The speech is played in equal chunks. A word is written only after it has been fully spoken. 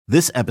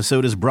This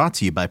episode is brought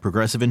to you by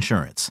Progressive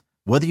Insurance.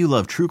 Whether you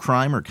love true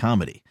crime or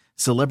comedy,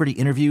 celebrity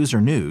interviews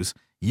or news,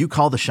 you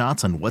call the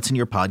shots on what's in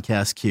your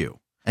podcast queue.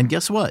 And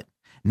guess what?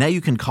 Now you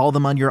can call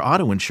them on your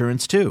auto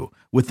insurance too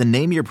with the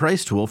Name Your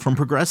Price tool from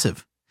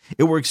Progressive.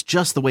 It works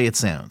just the way it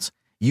sounds.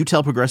 You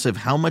tell Progressive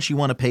how much you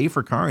want to pay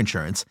for car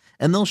insurance,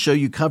 and they'll show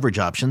you coverage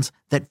options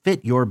that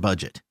fit your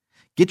budget.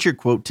 Get your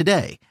quote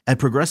today at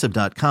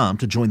Progressive.com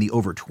to join the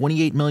over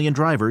 28 million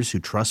drivers who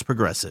trust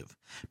Progressive.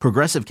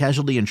 Progressive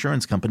Casualty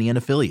Insurance Company and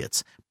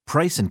Affiliates.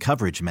 Price and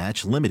coverage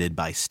match limited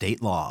by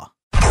state law.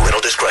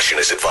 Parental discretion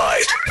is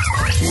advised.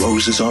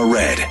 Roses are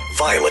red,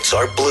 violets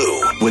are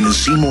blue. When the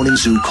Z Morning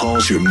Zoo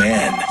calls your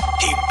man,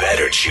 he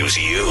better choose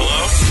you.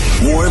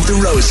 Hello? War of the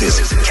Roses,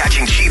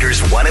 catching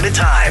cheaters one at a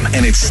time,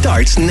 and it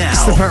starts now. This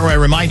is the part where I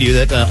remind you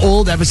that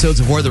old episodes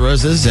of War of the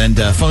Roses and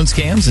phone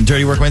scams and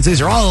Dirty Work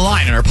Wednesdays are all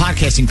online on our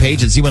podcasting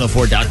page at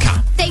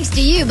Z104.com. Thanks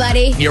to you,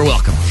 buddy. You're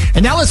welcome.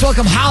 And now let's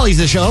welcome Holly to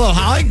the show. Hello,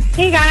 Holly.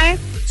 Hey, guys.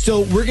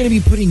 So we're going to be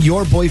putting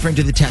your boyfriend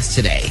to the test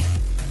today.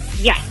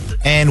 Yes.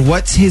 And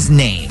what's his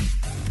name?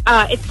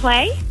 It's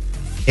Clay.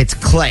 It's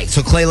Clay.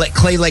 So Clay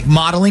like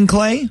modeling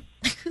Clay?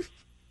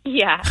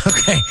 Yeah.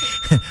 Okay.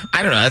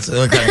 I don't know. That's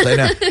what kind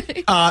of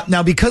Clay now.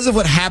 Now, because of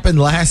what happened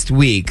last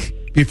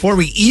week, before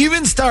we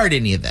even start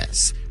any of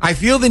this, I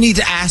feel the need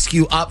to ask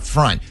you up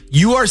front.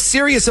 You are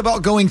serious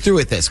about going through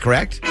with this,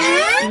 correct?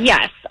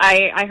 Yes.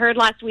 I heard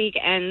last week,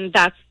 and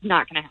that's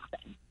not going to happen.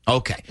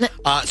 Okay.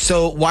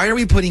 So why are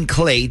we putting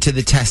Clay to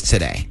the test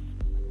today?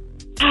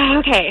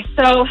 Okay.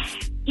 So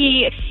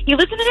he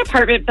lives in an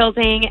apartment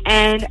building,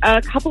 and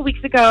a couple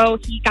weeks ago,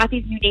 he got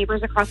these new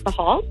neighbors across the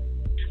hall,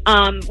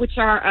 which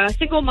are a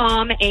single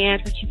mom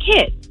and her two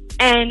kids.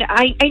 And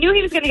I knew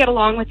he was going to get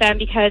along with them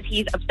because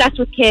he's obsessed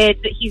with kids.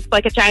 He's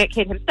like a giant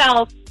kid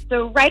himself.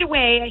 So right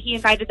away, he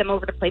invited them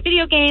over to play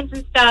video games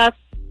and stuff.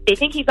 They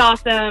think he's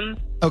awesome.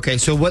 Okay,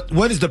 so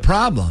what is the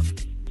problem?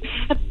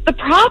 The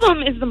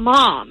problem is the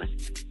mom.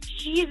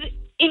 She's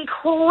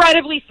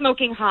incredibly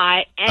smoking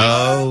hot.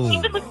 And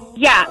even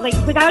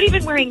without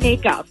even wearing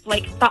makeup,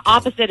 like the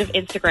opposite of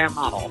Instagram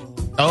model.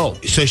 Oh,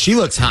 so she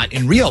looks hot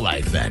in real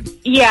life then?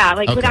 Yeah,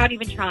 without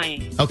even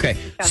trying. Okay,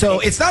 so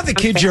it's not the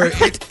kid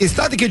it's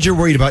not the kid you're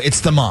worried about.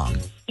 It's the mom.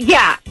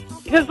 Yeah,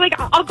 because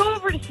I'll go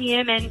over to see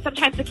him, and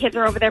sometimes the kids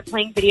are over there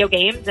playing video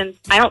games, and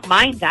I don't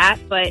mind that.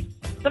 But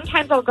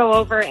sometimes I'll go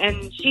over,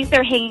 and she's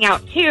there hanging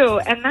out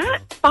too, and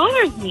that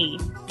bothers me.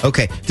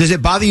 Okay, does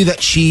it bother you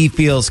that she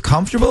feels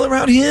comfortable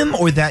around him,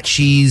 or that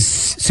she's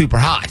super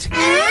hot?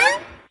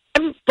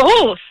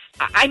 Both.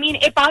 I mean,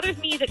 it bothers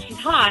me that she's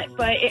hot,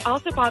 but it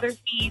also bothers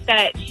me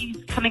that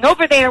she's coming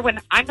over there when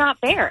I'm not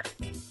there.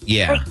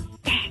 Yeah.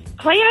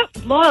 Clay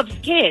loves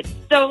kids.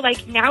 So,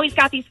 now he's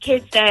got these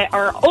kids that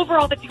are over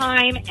all the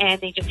time, and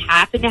they just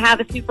happen to have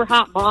a super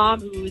hot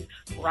mom who's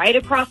right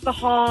across the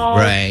hall.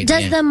 Right.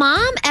 Does the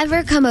mom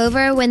ever come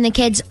over when the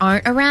kids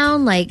aren't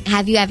around?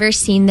 Have you ever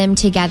seen them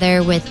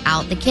together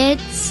without the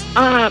kids?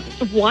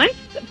 Once,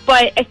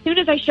 but as soon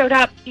as I showed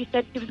up, she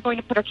said she was going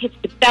to put her kids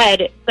to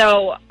bed.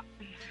 So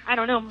I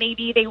don't know,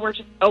 maybe they were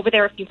just over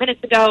there a few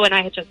minutes ago and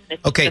I had just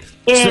missed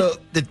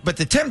but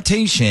the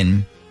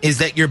temptation is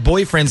that your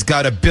boyfriend's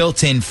got a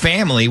built-in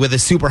family with a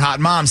super hot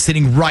mom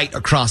sitting right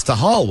across the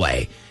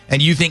hallway,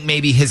 and you think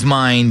maybe his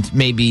mind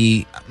may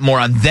be more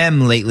on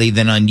them lately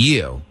than on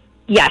you.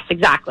 Yes,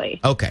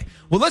 exactly. Okay.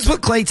 Well, let's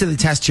put Clay to the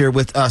test here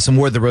with some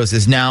War of the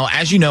Roses. Now,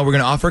 as you know, we're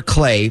going to offer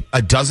Clay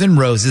a dozen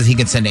roses he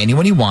can send to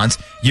anyone he wants.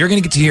 You're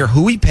going to get to hear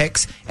who he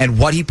picks and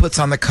what he puts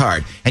on the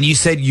card. And you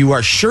said you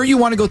are sure you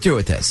want to go through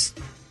with this?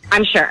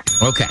 I'm sure.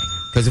 Okay.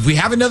 Because if we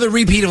have another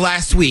repeat of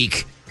last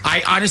week,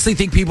 I honestly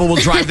think people will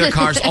drive their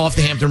cars off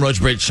the Hampton Roads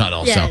Bridge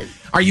Shuttle. Yes. So,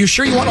 are you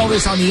sure you want all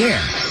this on the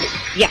air?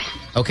 Yes.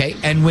 Okay.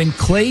 And when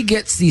Clay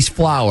gets these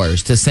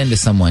flowers to send to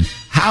someone,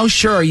 how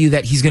sure are you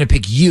that he's going to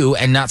pick you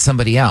and not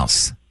somebody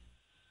else?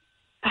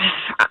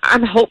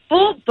 I'm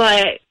hopeful,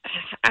 but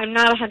I'm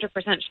not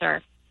 100%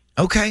 sure.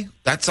 Okay.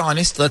 That's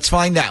honest. Let's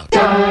find out.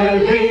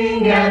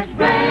 Darling at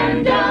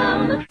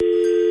random.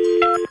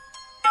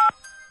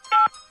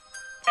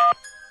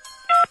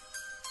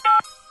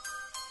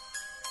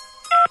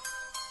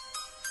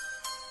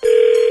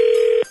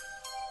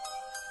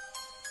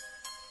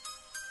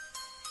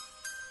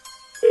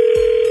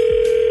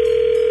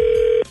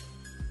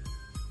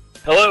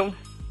 Hello?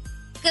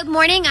 Good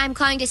morning. I'm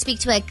calling to speak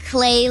to a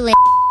Clay,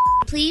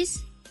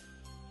 please.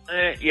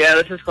 Yeah,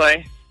 this is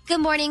Clay. Good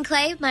morning,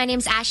 Clay. My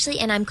name's Ashley,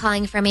 and I'm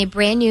calling from a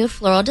brand new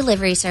floral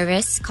delivery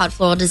service called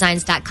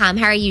floraldesigns.com.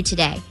 How are you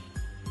today?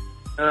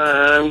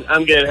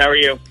 I'm good. How are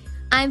you?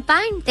 I'm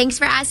fine. Thanks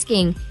for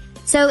asking.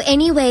 So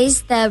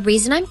anyways, the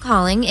reason I'm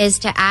calling is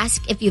to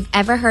ask if you've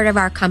ever heard of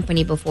our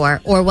company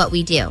before or what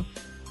we do.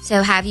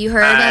 So have you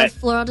heard of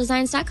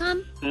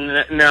floraldesigns.com?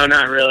 No,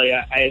 not really.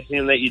 I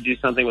assume that you do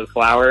something with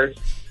flowers.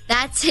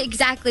 That's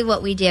exactly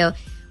what we do.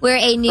 We're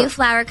a new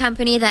flower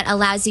company that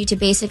allows you to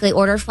basically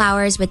order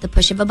flowers with the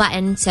push of a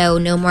button. So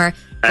no more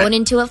going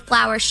into a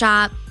flower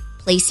shop,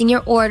 placing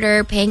your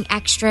order, paying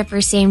extra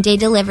for same-day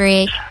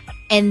delivery.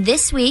 And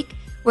this week,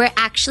 we're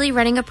actually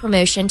running a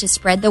promotion to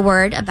spread the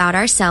word about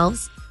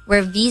ourselves.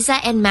 where Visa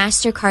and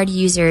MasterCard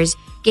users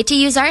get to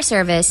use our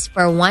service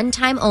for one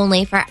time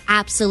only for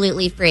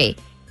absolutely free.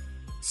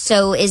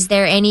 So is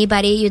there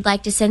anybody you'd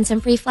like to send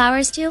some free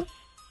flowers to?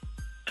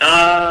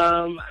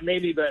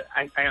 Maybe, but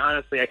I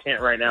honestly, I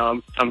can't right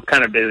now. I'm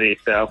kind of busy,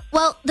 so.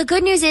 Well, the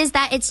good news is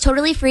that it's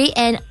totally free,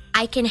 and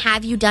I can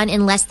have you done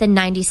in less than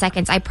 90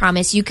 seconds. I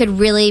promise. You could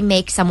really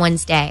make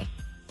someone's day.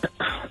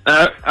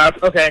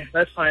 Okay,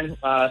 that's fine.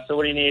 So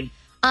what do you need?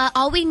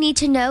 All we need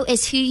to know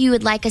is who you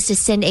would like us to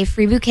send a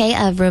free bouquet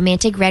of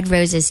romantic red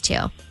roses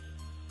to.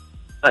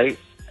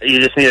 You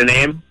just need a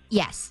name?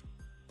 Yes.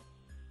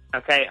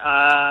 Okay,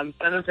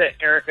 send them to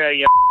Erica.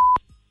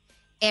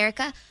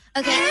 Erica?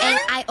 Okay, and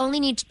I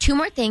only need 2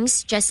 more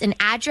things, just an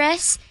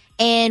address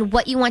and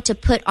what you want to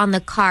put on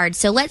the card.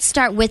 So let's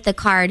start with the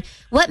card.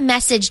 What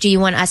message do you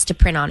want us to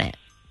print on it?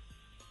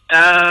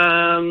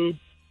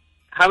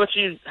 How would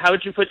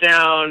you put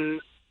down,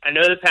 I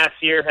know the past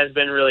year has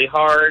been really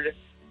hard,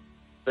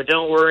 but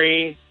don't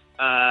worry,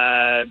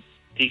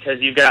 because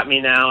you've got me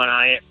now and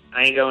I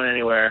ain't going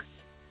anywhere.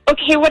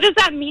 Okay, what does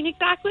that mean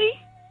exactly?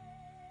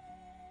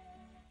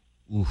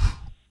 Oof.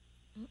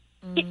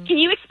 Can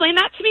you explain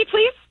that to me,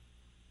 please?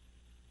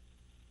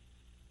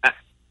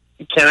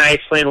 Can I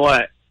explain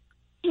what?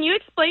 Can you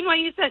explain why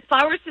you sent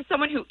flowers to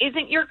someone who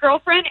isn't your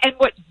girlfriend and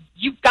what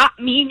 "you got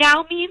me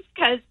now" means?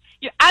 Because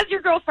as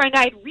your girlfriend,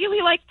 I'd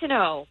really like to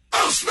know.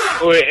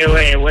 Wait,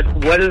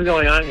 what is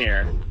going on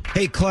here?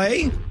 Hey,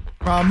 Clay.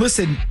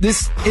 Listen,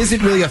 this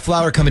isn't really a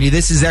flower company.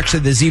 This is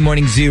actually the Z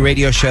Morning Zoo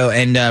radio show.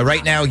 And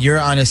right now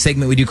you're on a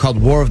segment we do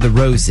called War of the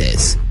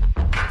Roses.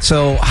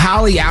 So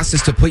Holly asked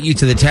us to put you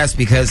to the test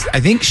because I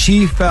think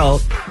she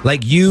felt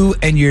like you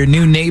and your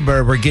new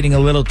neighbor were getting a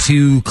little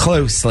too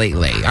close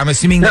lately. I'm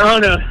assuming.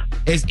 No.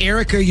 Is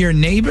Erica your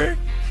neighbor?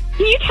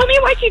 Can you tell me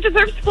why she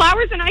deserves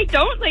flowers and I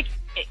don't? Like,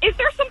 is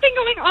there something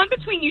going on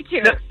between you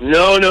two?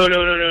 No.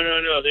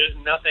 There's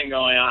nothing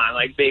going on.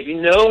 Like, baby,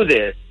 know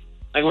this.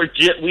 Like,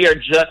 we are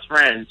just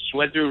friends. She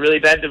went through a really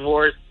bad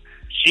divorce.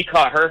 She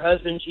caught her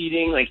husband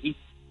cheating. Like, he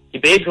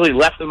basically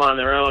left them on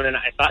their own, and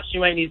I thought she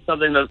might need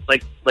something that's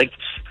like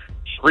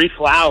free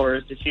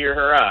flowers to cheer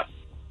her up.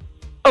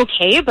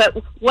 Okay,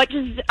 but what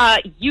does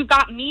 "you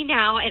got me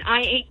now and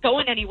I ain't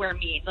going anywhere"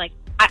 mean? Like,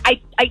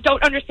 I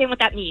don't understand what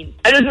that means.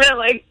 I just meant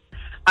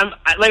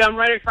I'm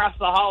right across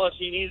the hall if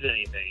she needs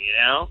anything, you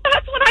know?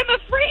 That's what I'm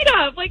afraid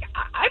of. Like,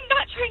 I'm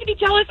not trying to be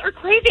jealous or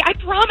crazy, I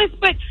promise,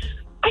 but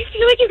I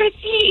feel like you guys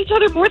see each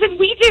other more than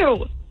we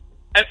do.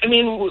 I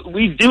mean,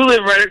 we do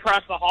live right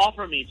across the hall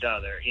from each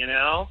other, you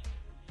know?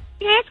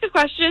 Can I ask a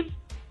question?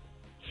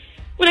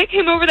 When I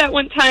came over that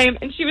one time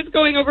and she was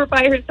going over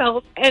by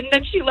herself and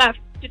then she left,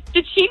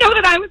 did she know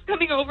that I was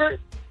coming over?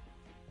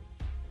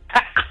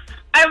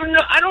 I don't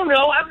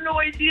know. I have no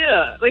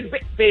idea. Like,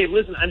 babe,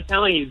 listen, I'm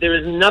telling you, there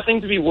is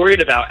nothing to be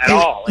worried about at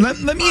all.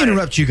 Like, let me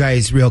interrupt you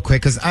guys real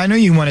quick because I know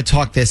you want to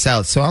talk this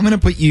out. So I'm going to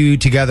put you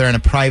together on a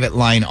private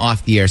line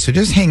off the air. So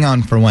just hang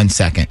on for 1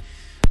 second.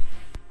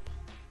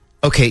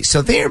 Okay,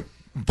 so they're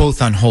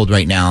both on hold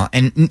right now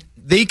and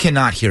they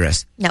cannot hear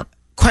us. No.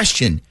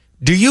 Question,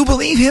 do you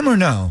believe him or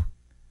no?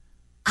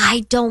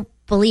 I don't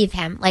believe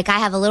him. Like, I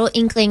have a little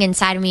inkling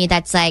inside of me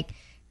that's like,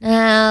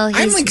 no,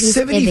 I'm like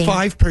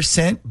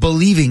 75%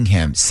 believing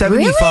him.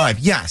 75,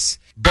 really? Yes.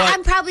 But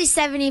I'm probably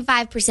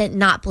 75%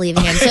 not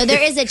believing him, so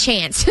there is a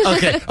chance.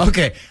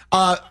 Okay.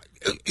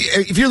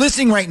 If you're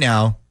listening right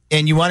now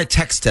and you want to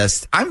text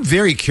us, I'm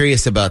very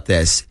curious about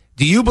this.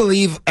 Do you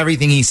believe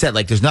everything he said?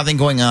 Like, there's nothing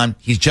going on.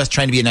 He's just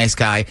trying to be a nice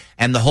guy.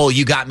 And the whole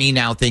 "you got me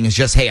now" thing is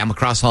just, hey, I'm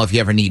across the hall if you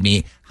ever need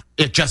me.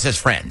 It's just as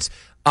friends.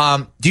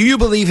 Do you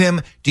believe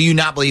him? Do you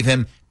not believe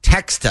him?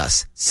 Text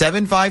us,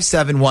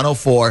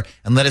 757-104,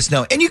 and let us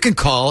know. And you can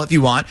call if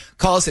you want.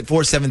 Call us at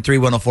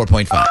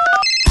 473-104.5.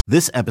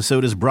 This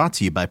episode is brought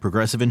to you by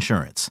Progressive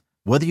Insurance.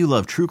 Whether you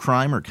love true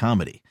crime or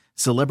comedy,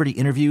 celebrity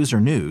interviews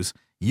or news,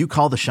 you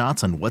call the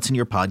shots on what's in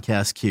your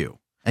podcast queue.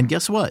 And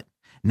guess what?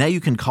 Now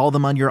you can call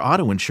them on your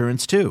auto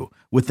insurance too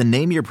with the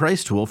Name Your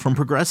Price tool from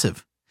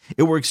Progressive.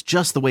 It works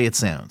just the way it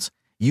sounds.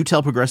 You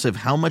tell Progressive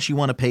how much you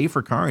want to pay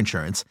for car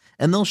insurance,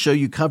 and they'll show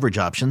you coverage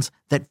options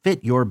that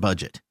fit your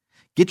budget.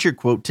 Get your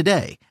quote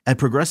today at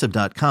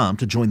Progressive.com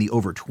to join the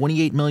over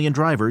 28 million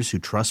drivers who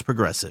trust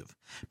Progressive.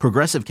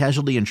 Progressive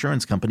Casualty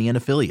Insurance Company and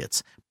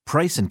Affiliates.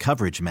 Price and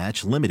coverage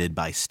match limited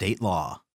by state law.